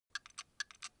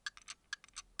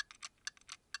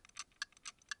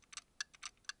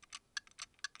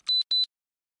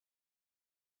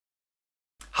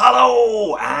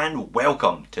Hello and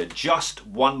welcome to Just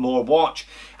One More Watch.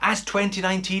 As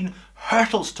 2019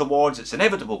 hurtles towards its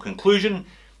inevitable conclusion,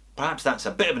 perhaps that's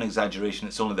a bit of an exaggeration,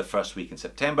 it's only the first week in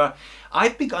September,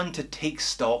 I've begun to take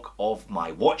stock of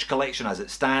my watch collection as it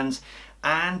stands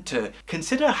and to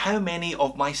consider how many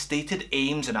of my stated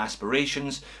aims and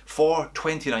aspirations for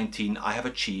 2019 I have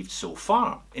achieved so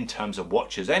far, in terms of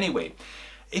watches anyway.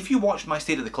 If you watched my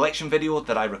State of the Collection video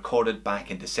that I recorded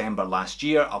back in December last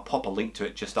year, I'll pop a link to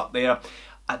it just up there.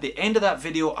 At the end of that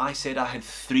video, I said I had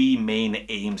three main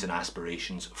aims and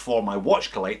aspirations for my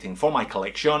watch collecting, for my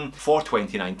collection for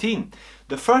 2019.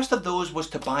 The first of those was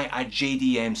to buy a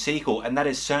JDM Seiko, and that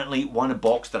is certainly one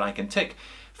box that I can tick.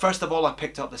 First of all, I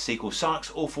picked up the Seiko Sarks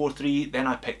 043, then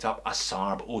I picked up a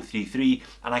Sarb 033,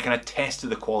 and I can attest to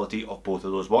the quality of both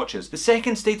of those watches. The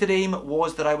second stated aim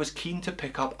was that I was keen to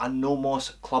pick up a Nomos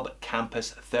Club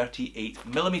Campus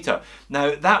 38mm.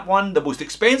 Now that one, the most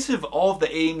expensive of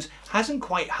the aims, hasn't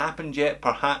quite happened yet.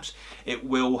 Perhaps it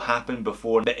will happen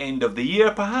before the end of the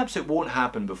year, perhaps it won't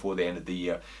happen before the end of the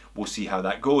year. We'll see how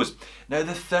that goes. Now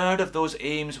the third of those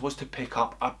aims was to pick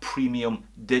up a premium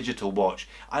digital watch.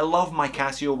 I love my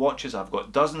Casio watches, I've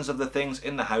got dozens of the things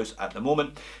in the house at the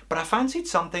moment, but I fancied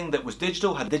something that was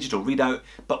digital, had digital readout,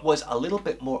 but was a little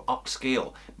bit more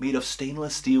upscale, made of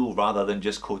stainless steel rather than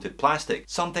just coated plastic.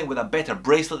 Something with a better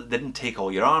bracelet that didn't take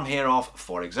all your arm hair off,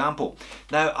 for example.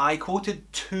 Now I quoted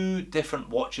two different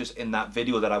watches in that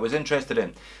video that I was interested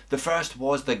in. The first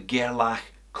was the Gerlach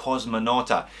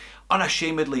Cosmonauta,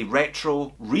 unashamedly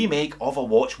retro remake of a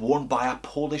watch worn by a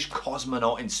Polish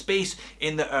cosmonaut in space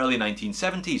in the early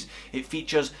 1970s. It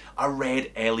features a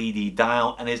red LED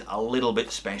dial and is a little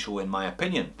bit special in my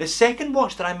opinion. The second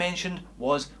watch that I mentioned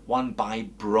was one by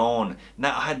Braun.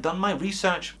 Now I had done my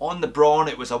research on the Braun.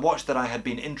 It was a watch that I had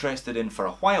been interested in for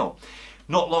a while.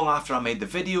 Not long after I made the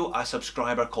video, a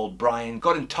subscriber called Brian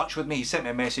got in touch with me. He sent me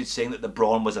a message saying that the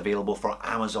Braun was available for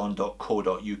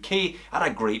amazon.co.uk at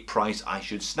a great price. I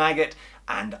should snag it,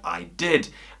 and I did.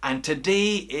 And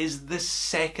today is the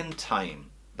second time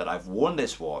that I've worn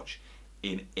this watch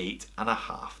in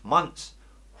 8.5 months.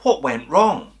 What went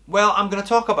wrong? Well, I'm going to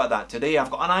talk about that today.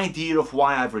 I've got an idea of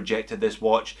why I've rejected this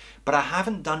watch, but I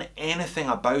haven't done anything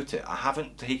about it. I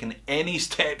haven't taken any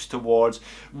steps towards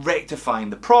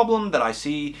rectifying the problem that I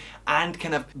see and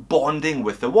kind of bonding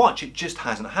with the watch. It just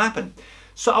hasn't happened.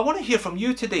 So I want to hear from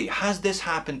you today. Has this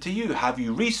happened to you? Have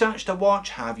you researched a watch?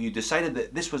 Have you decided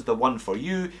that this was the one for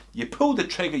you? You pulled the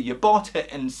trigger, you bought it,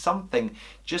 and something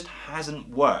just hasn't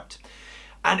worked.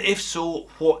 And if so,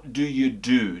 what do you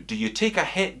do? Do you take a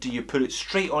hit? Do you put it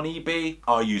straight on eBay?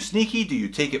 Are you sneaky? Do you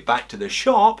take it back to the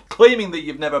shop, claiming that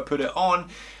you've never put it on?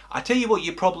 I tell you what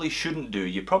you probably shouldn't do.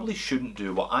 You probably shouldn't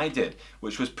do what I did,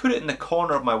 which was put it in the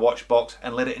corner of my watch box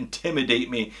and let it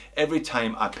intimidate me every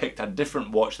time I picked a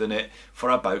different watch than it for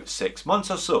about 6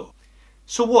 months or so.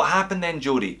 So what happened then,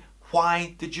 Jody?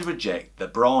 Why did you reject the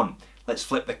Braun? Let's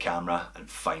flip the camera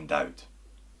and find out.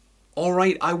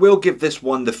 Alright, I will give this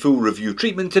one the full review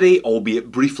treatment today, albeit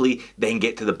briefly, then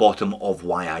get to the bottom of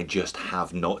why I just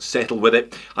have not settled with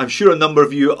it. I'm sure a number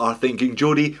of you are thinking,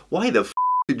 Jody, why the f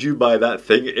did you buy that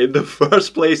thing in the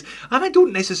first place? And I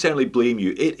don't necessarily blame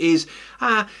you. It is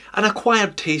an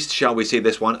acquired taste, shall we say,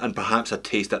 this one, and perhaps a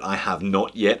taste that I have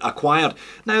not yet acquired.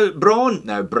 Now, Braun,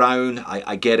 now Brown,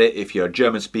 I get it. If you're a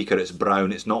German speaker, it's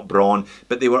Brown, it's not Braun.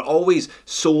 But they were always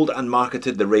sold and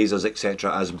marketed, the razors,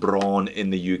 etc., as Braun in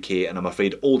the UK. And I'm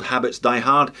afraid old habits die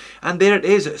hard. And there it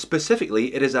is.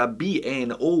 Specifically, it is a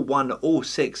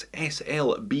BN0106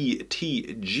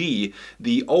 SLBTG,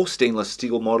 the all stainless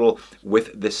steel model with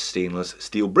this stainless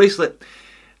steel bracelet.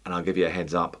 And I'll give you a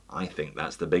heads up, I think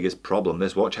that's the biggest problem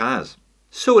this watch has.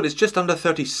 So it is just under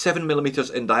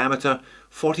 37mm in diameter,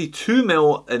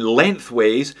 42mm in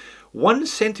lengthways, 1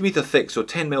 centimetre thick, so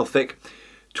 10mm thick,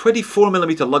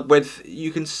 24mm lug width.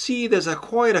 You can see there's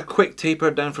quite a quick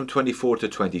taper down from 24 to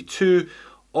 22,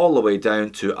 all the way down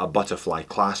to a butterfly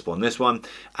clasp on this one,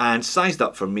 and sized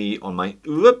up for me on my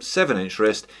 7-inch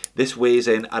wrist. This weighs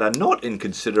in at a not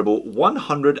inconsiderable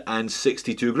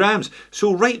 162 grams,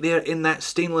 so right there in that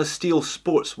stainless steel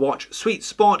sports watch sweet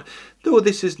spot, though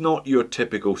this is not your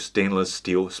typical stainless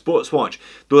steel sports watch,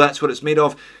 though that's what it's made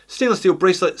of. Stainless steel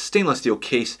bracelet, stainless steel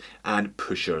case, and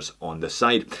pushers on the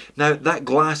side. Now that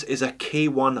glass is a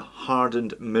K1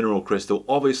 hardened mineral crystal.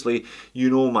 Obviously you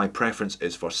know my preference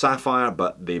is for sapphire,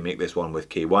 but they make this one with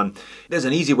K1. There's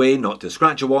an easy way not to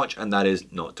scratch a watch, and that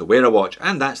is not to wear a watch,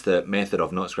 and that's the method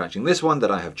of not scratching this one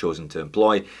that I have chosen to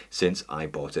employ since I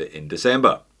bought it in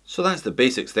December. So that's the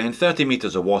basics then, 30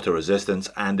 meters of water resistance,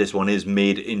 and this one is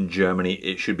made in Germany,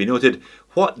 it should be noted.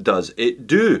 What does it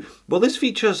do? Well, this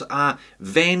features a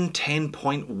Ven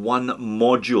 10.1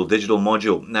 module, digital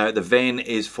module. Now, the Ven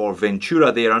is for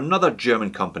Ventura. They are another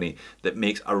German company that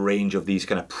makes a range of these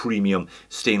kind of premium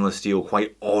stainless steel,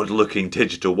 quite odd looking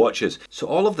digital watches. So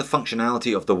all of the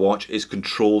functionality of the watch is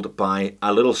controlled by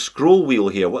a little scroll wheel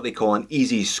here, what they call an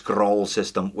easy scroll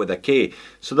system with a K.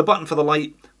 So the button for the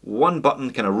light, one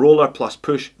button, kind of roller plus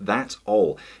push, that's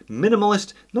all.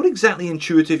 Minimalist, not exactly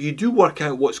intuitive. You do work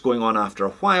out what's going on after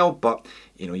a while, but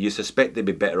you know, you suspect they'd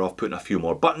be better off putting a few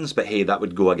more buttons, but hey, that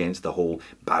would go against the whole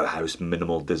Bauhaus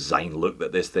minimal design look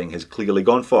that this thing has clearly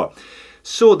gone for.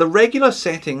 So the regular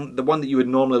setting, the one that you would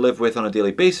normally live with on a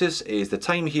daily basis, is the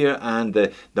time here and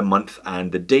the month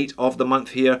and the date of the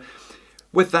month here.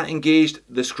 With that engaged,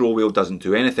 the scroll wheel doesn't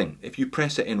do anything. If you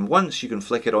press it in once, you can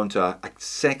flick it onto a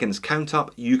seconds count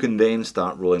up. You can then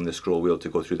start rolling the scroll wheel to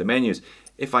go through the menus.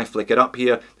 If I flick it up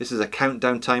here, this is a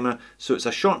countdown timer. So it's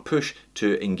a short push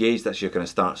to engage, that's your kind of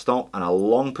start stop, and a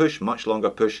long push, much longer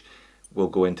push, will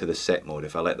go into the set mode.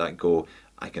 If I let that go,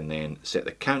 I can then set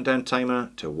the countdown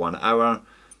timer to 1 hour,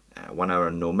 1 hour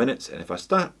and no minutes. And if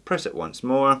I press it once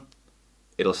more,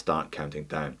 it'll start counting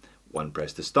down. One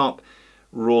press to stop.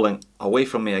 Rolling away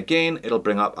from me again, it'll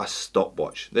bring up a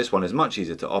stopwatch. This one is much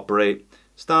easier to operate.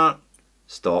 Start,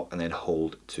 stop, and then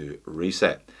hold to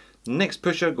reset. Next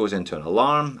pusher goes into an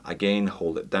alarm. Again,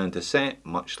 hold it down to set,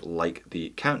 much like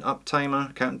the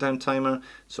countdown timer.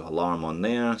 So alarm on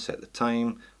there, set the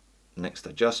time. Next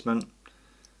adjustment,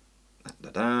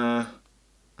 and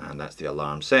that's the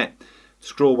alarm set.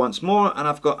 Scroll once more, and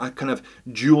I've got a kind of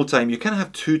dual time. You kind of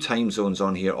have two time zones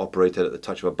on here operated at the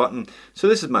touch of a button. So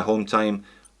this is my home time.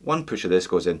 One push of this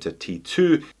goes into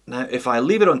T2. Now, if I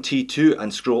leave it on T2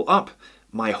 and scroll up,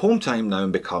 my home time now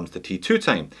becomes the T2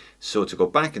 time. So to go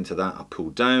back into that, I pull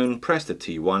down, press the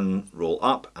T1, roll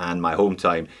up, and my home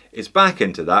time is back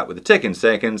into that with the ticking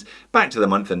seconds, back to the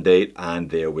month and date,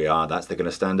 and there we are. That's the kind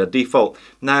of standard default.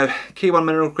 Now, K1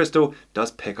 Mineral Crystal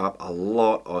does pick up a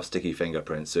lot of sticky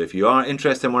fingerprints. So if you are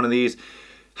interested in one of these,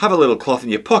 have a little cloth in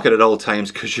your pocket at all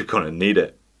times because you're going to need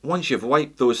it. Once you've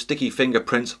wiped those sticky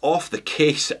fingerprints off the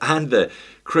case and the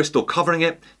crystal covering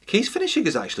it, the case finishing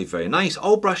is actually very nice.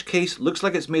 All brush case, looks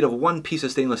like it's made of one piece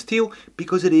of stainless steel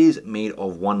because it is made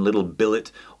of one little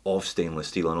billet of stainless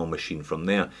steel and all machined from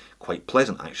there. Quite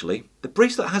pleasant actually. The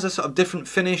bracelet has a sort of different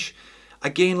finish.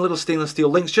 Again, little stainless steel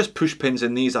links, just push pins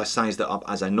in these. I sized it up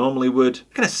as I normally would.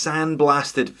 Kind of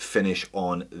sandblasted finish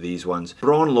on these ones.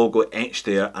 Braun logo etched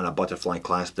there and a butterfly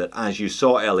clasp that, as you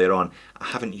saw earlier on, I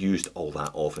haven't used all that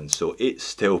often, so it's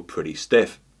still pretty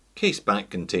stiff. Case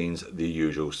back contains the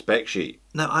usual spec sheet.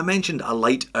 Now, I mentioned a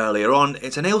light earlier on.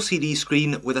 It's an LCD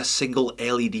screen with a single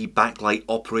LED backlight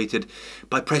operated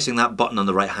by pressing that button on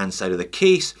the right hand side of the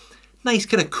case. Nice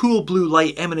kind of cool blue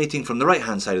light emanating from the right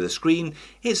hand side of the screen.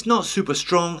 It's not super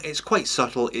strong, it's quite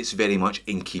subtle, it's very much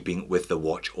in keeping with the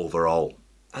watch overall.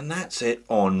 And that's it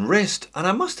on wrist. And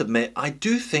I must admit, I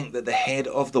do think that the head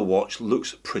of the watch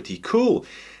looks pretty cool.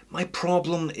 My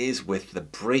problem is with the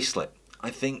bracelet. I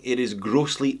think it is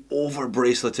grossly over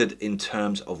braceleted in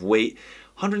terms of weight.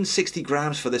 160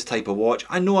 grams for this type of watch.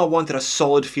 I know I wanted a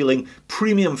solid feeling,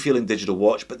 premium feeling digital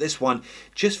watch, but this one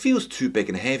just feels too big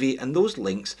and heavy, and those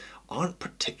links aren't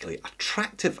particularly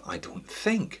attractive, I don't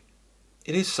think.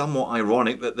 It is somewhat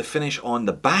ironic that the finish on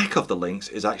the back of the links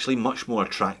is actually much more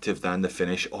attractive than the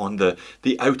finish on the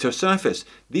outer surface.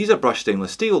 These are brushed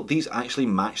stainless steel. These actually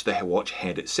match the watch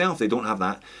head itself. They don't have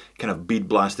that kind of bead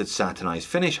blasted satinized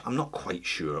finish. I'm not quite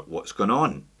sure what's going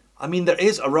on. I mean, there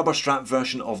is a rubber strap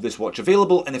version of this watch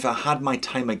available, and if I had my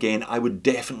time again, I would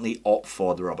definitely opt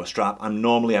for the rubber strap. I'm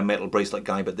normally a metal bracelet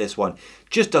guy, but this one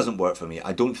just doesn't work for me.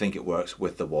 I don't think it works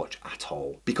with the watch at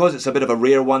all. Because it's a bit of a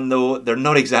rare one though, they're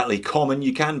not exactly common.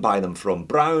 You can buy them from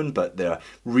Brown, but they're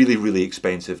really, really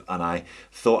expensive, and I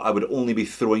thought I would only be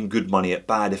throwing good money at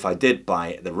bad if I did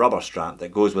buy the rubber strap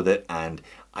that goes with it, and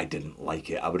I didn't like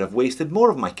it. I would have wasted more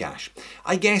of my cash.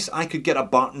 I guess I could get a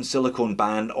Barton silicone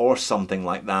band or something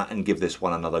like that and give this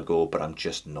one another go, but I'm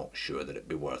just not sure that it'd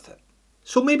be worth it.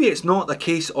 So maybe it's not a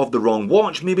case of the wrong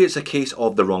watch, maybe it's a case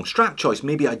of the wrong strap choice,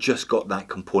 maybe I just got that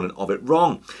component of it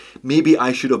wrong. Maybe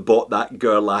I should have bought that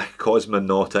Gerlach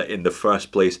Cosmonauta in the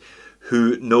first place.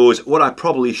 Who knows? What I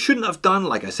probably shouldn't have done,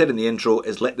 like I said in the intro,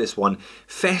 is let this one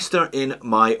fester in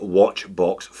my watch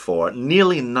box for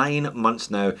nearly 9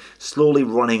 months now, slowly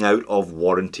running out of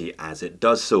warranty as it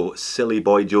does so. Silly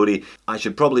boy Jody. I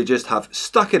should probably just have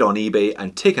stuck it on eBay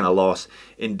and taken a loss.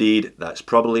 Indeed, that's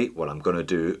probably what I'm going to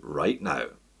do right now.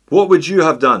 What would you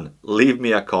have done? Leave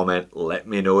me a comment, let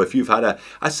me know if you've had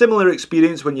a similar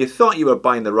experience when you thought you were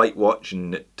buying the right watch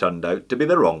and it turned out to be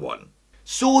the wrong one.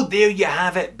 So there you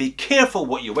have it. Be careful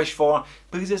what you wish for,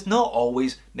 because it's not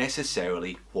always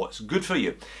necessarily what's good for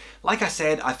you. Like I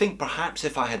said, I think perhaps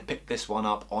if I had picked this one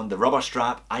up on the rubber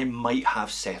strap, I might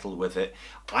have settled with it.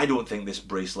 I don't think this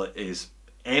bracelet is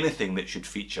anything that should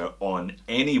feature on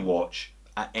any watch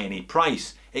at any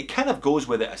price. It kind of goes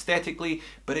with it aesthetically,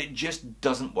 but it just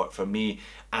doesn't work for me,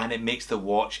 and it makes the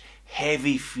watch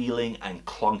heavy feeling and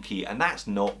clunky, and that's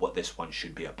not what this one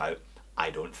should be about,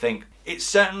 I don't think. It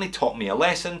certainly taught me a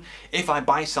lesson. If I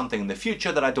buy something in the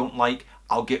future that I don't like,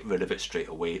 I'll get rid of it straight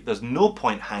away. There's no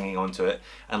point hanging on to it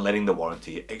and letting the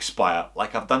warranty expire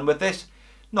like I've done with this.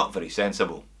 Not very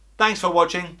sensible. Thanks for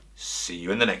watching. See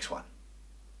you in the next one.